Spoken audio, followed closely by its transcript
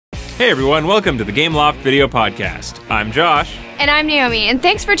Hey everyone, welcome to the Gameloft Video Podcast. I'm Josh. And I'm Naomi, and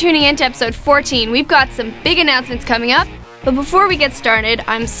thanks for tuning in to episode 14. We've got some big announcements coming up, but before we get started,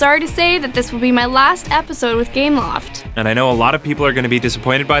 I'm sorry to say that this will be my last episode with Gameloft. And I know a lot of people are going to be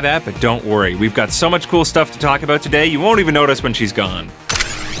disappointed by that, but don't worry. We've got so much cool stuff to talk about today, you won't even notice when she's gone.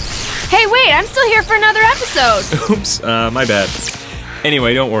 Hey, wait, I'm still here for another episode. Oops, my bad.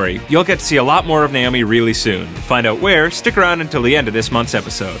 Anyway, don't worry. You'll get to see a lot more of Naomi really soon. To find out where, stick around until the end of this month's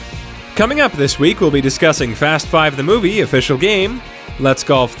episode. Coming up this week, we'll be discussing Fast 5 the movie, official game, Let's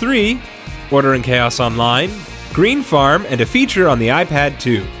Golf 3, Order and Chaos Online, Green Farm, and a feature on the iPad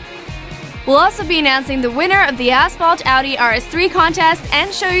 2. We'll also be announcing the winner of the Asphalt Audi RS3 contest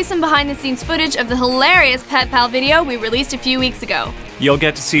and show you some behind-the-scenes footage of the hilarious Pet Pal video we released a few weeks ago. You'll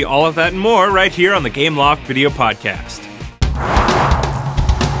get to see all of that and more right here on the Gameloft Video Podcast.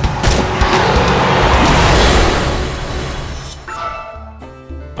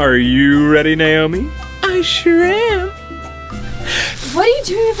 Are you ready, Naomi? I sure am. What are you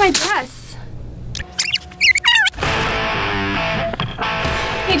doing with my dress?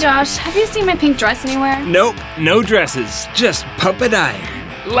 Hey Josh, have you seen my pink dress anywhere? Nope, no dresses, just puppet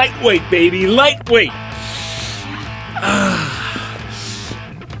iron. Lightweight, baby, lightweight.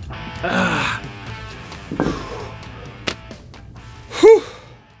 Whew.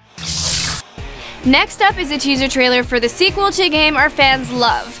 Next up is a teaser trailer for the sequel to a game our fans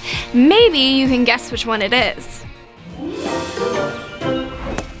love. Maybe you can guess which one it is.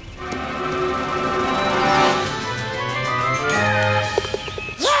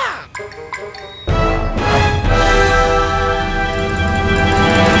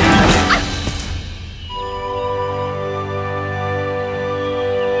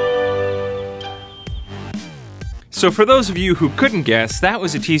 So for those of you who couldn't guess, that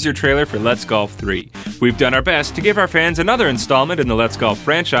was a teaser trailer for Let's Golf 3. We've done our best to give our fans another installment in the Let's Golf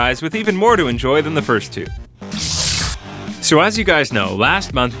franchise with even more to enjoy than the first two. So as you guys know,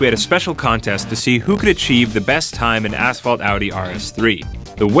 last month we had a special contest to see who could achieve the best time in Asphalt Audi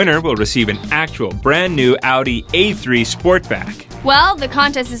RS3. The winner will receive an actual brand new Audi A3 Sportback. Well, the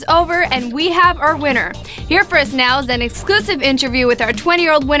contest is over and we have our winner. Here for us now is an exclusive interview with our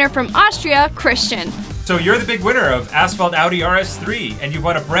 20-year-old winner from Austria, Christian. So you're the big winner of Asphalt Audi RS3, and you've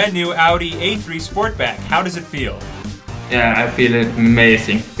won a brand new Audi A3 Sportback. How does it feel? Yeah, I feel it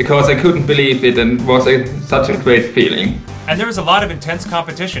amazing, because I couldn't believe it and it was such a great feeling. And there was a lot of intense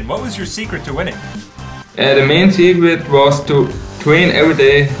competition. What was your secret to winning? The main secret was to train every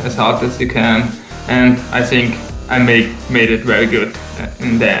day as hard as you can, and I think I made it very good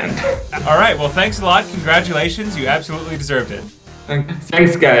in the end. All right, well thanks a lot, congratulations, you absolutely deserved it.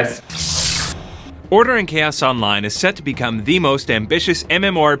 Thanks guys. Order and Chaos Online is set to become the most ambitious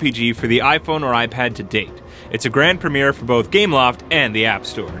MMORPG for the iPhone or iPad to date. It's a grand premiere for both Gameloft and the App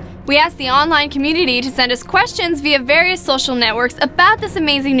Store. We asked the online community to send us questions via various social networks about this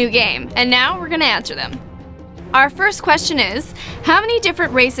amazing new game, and now we're going to answer them. Our first question is, how many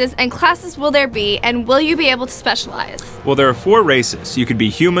different races and classes will there be, and will you be able to specialize? Well, there are 4 races. You could be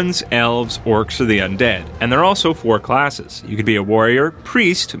humans, elves, orcs, or the undead. And there are also 4 classes. You could be a warrior,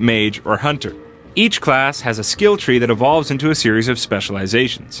 priest, mage, or hunter. Each class has a skill tree that evolves into a series of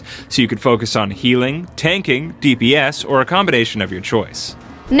specializations, so you could focus on healing, tanking, DPS, or a combination of your choice.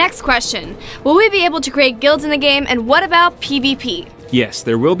 Next question. Will we be able to create guilds in the game, and what about PvP? Yes,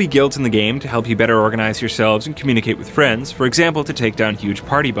 there will be guilds in the game to help you better organize yourselves and communicate with friends, for example to take down huge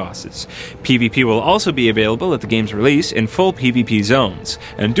party bosses. PvP will also be available at the game's release in full PvP zones,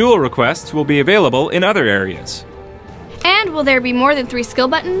 and duel requests will be available in other areas. And will there be more than 3 skill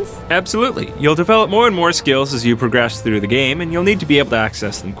buttons? Absolutely. You'll develop more and more skills as you progress through the game, and you'll need to be able to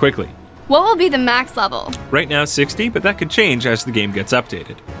access them quickly. What will be the max level? Right now 60, but that could change as the game gets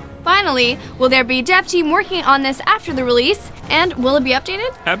updated. Finally, will there be a dev team working on this after the release, and will it be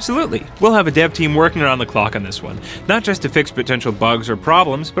updated? Absolutely. We'll have a dev team working around the clock on this one, not just to fix potential bugs or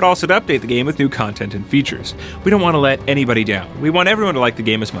problems, but also to update the game with new content and features. We don't want to let anybody down. We want everyone to like the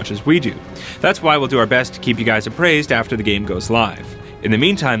game as much as we do. That's why we'll do our best to keep you guys appraised after the game goes live. In the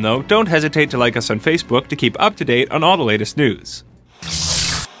meantime, though, don't hesitate to like us on Facebook to keep up to date on all the latest news.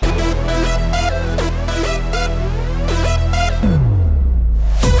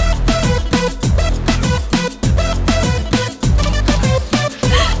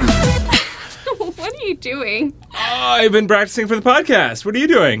 Doing? I've been practicing for the podcast. What are you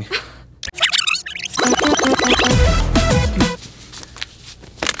doing?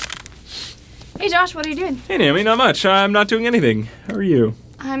 Hey Josh, what are you doing? Hey Naomi, not much. I'm not doing anything. How are you?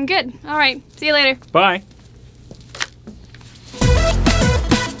 I'm good. All right. See you later. Bye.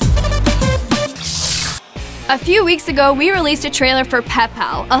 A few weeks ago, we released a trailer for Pet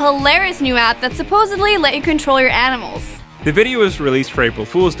Pal, a hilarious new app that supposedly let you control your animals. The video was released for April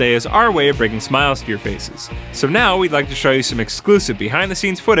Fool's Day as our way of bringing smiles to your faces. So now we'd like to show you some exclusive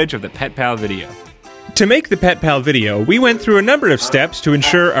behind-the-scenes footage of the Pet Pal video. To make the Pet Pal video, we went through a number of steps to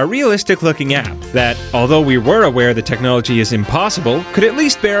ensure a realistic-looking app that, although we were aware the technology is impossible, could at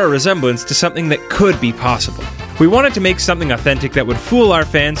least bear a resemblance to something that could be possible. We wanted to make something authentic that would fool our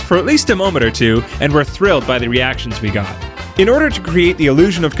fans for at least a moment or two, and were thrilled by the reactions we got. In order to create the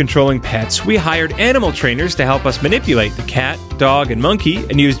illusion of controlling pets, we hired animal trainers to help us manipulate the cat, dog, and monkey,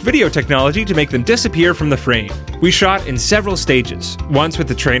 and used video technology to make them disappear from the frame. We shot in several stages, once with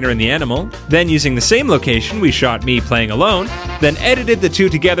the trainer and the animal, then using the same location we shot me playing alone, then edited the two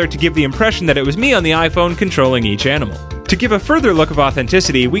together to give the impression that it was me on the iPhone controlling each animal. To give a further look of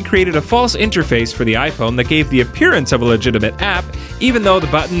authenticity, we created a false interface for the iPhone that gave the appearance of a legitimate app, even though the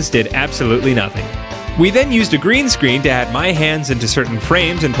buttons did absolutely nothing. We then used a green screen to add my hands into certain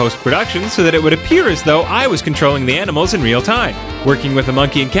frames in post-production so that it would appear as though I was controlling the animals in real time. Working with the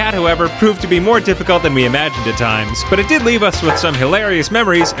monkey and cat, however, proved to be more difficult than we imagined at times, but it did leave us with some hilarious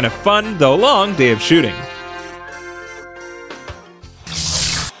memories and a fun, though long, day of shooting.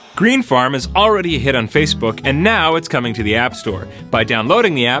 Green Farm is already a hit on Facebook, and now it's coming to the App Store. By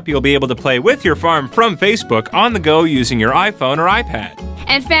downloading the app, you'll be able to play with your farm from Facebook on the go using your iPhone or iPad.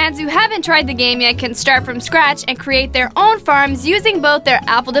 And fans who haven't tried the game yet can start from scratch and create their own farms using both their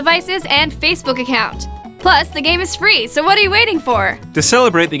Apple devices and Facebook account. Plus, the game is free, so what are you waiting for? To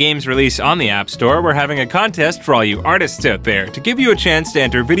celebrate the game's release on the App Store, we're having a contest for all you artists out there to give you a chance to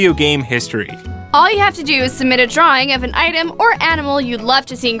enter video game history. All you have to do is submit a drawing of an item or animal you'd love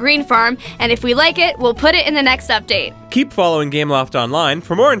to see in Green Farm, and if we like it, we'll put it in the next update. Keep following Gameloft online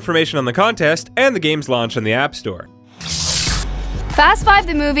for more information on the contest and the game's launch on the App Store. Fast 5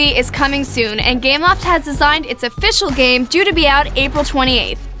 the movie is coming soon, and Gameloft has designed its official game due to be out April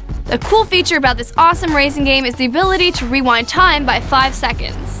 28th. The cool feature about this awesome racing game is the ability to rewind time by 5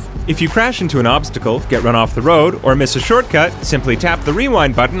 seconds. If you crash into an obstacle, get run off the road, or miss a shortcut, simply tap the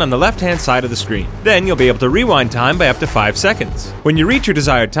rewind button on the left-hand side of the screen. Then you'll be able to rewind time by up to 5 seconds. When you reach your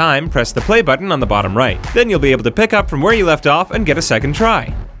desired time, press the play button on the bottom right. Then you'll be able to pick up from where you left off and get a second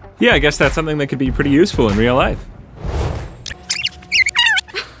try. Yeah, I guess that's something that could be pretty useful in real life.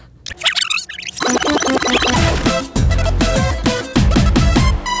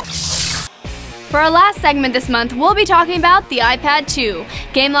 For our last segment this month, we'll be talking about the iPad 2.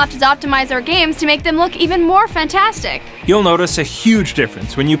 Gameloft has optimized our games to make them look even more fantastic. You'll notice a huge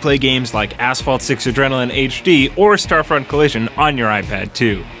difference when you play games like Asphalt 6 Adrenaline HD or Starfront Collision on your iPad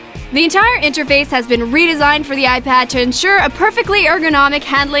 2. The entire interface has been redesigned for the iPad to ensure a perfectly ergonomic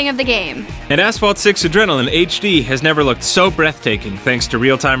handling of the game. And Asphalt 6 Adrenaline HD has never looked so breathtaking thanks to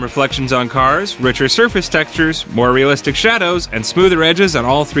real-time reflections on cars, richer surface textures, more realistic shadows, and smoother edges on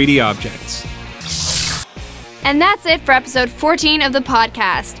all 3D objects. And that's it for episode 14 of the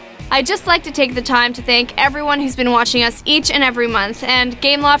podcast. I'd just like to take the time to thank everyone who's been watching us each and every month, and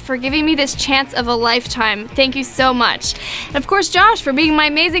Gameloft for giving me this chance of a lifetime. Thank you so much. And of course, Josh for being my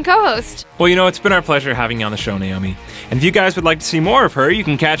amazing co-host. Well, you know, it's been our pleasure having you on the show, Naomi. And if you guys would like to see more of her, you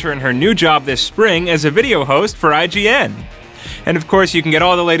can catch her in her new job this spring as a video host for IGN. And of course, you can get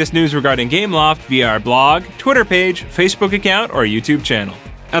all the latest news regarding Gameloft via our blog, Twitter page, Facebook account, or YouTube channel.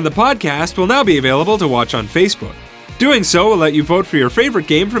 And the podcast will now be available to watch on Facebook. Doing so will let you vote for your favorite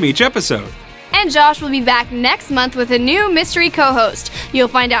game from each episode. And Josh will be back next month with a new mystery co-host. You'll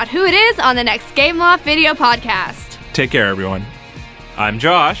find out who it is on the next Gameloft video podcast. Take care, everyone. I'm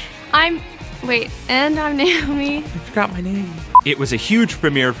Josh. And I'm Naomi. I forgot my name. It was a huge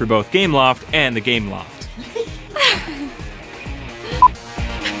premiere for both Gameloft and the Gameloft.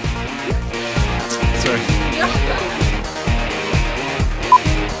 Sorry.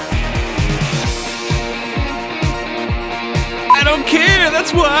 I don't care,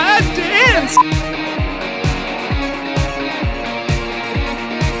 that's why I dance!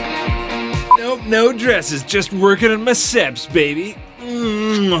 Nope, no dresses, just working on my seps, baby.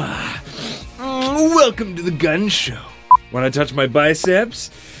 Welcome to the gun show. Wanna touch my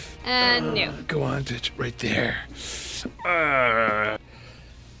biceps? No. Go on, touch it right there.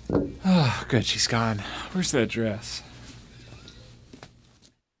 Oh, good, she's gone. Where's that dress?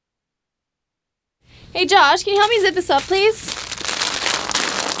 Hey Josh, can you help me zip this up, please?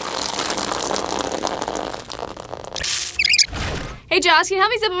 Hey Josh, can you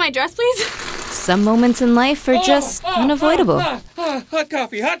help me zip up my dress, please? Some moments in life are just unavoidable. Hot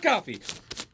coffee, hot coffee.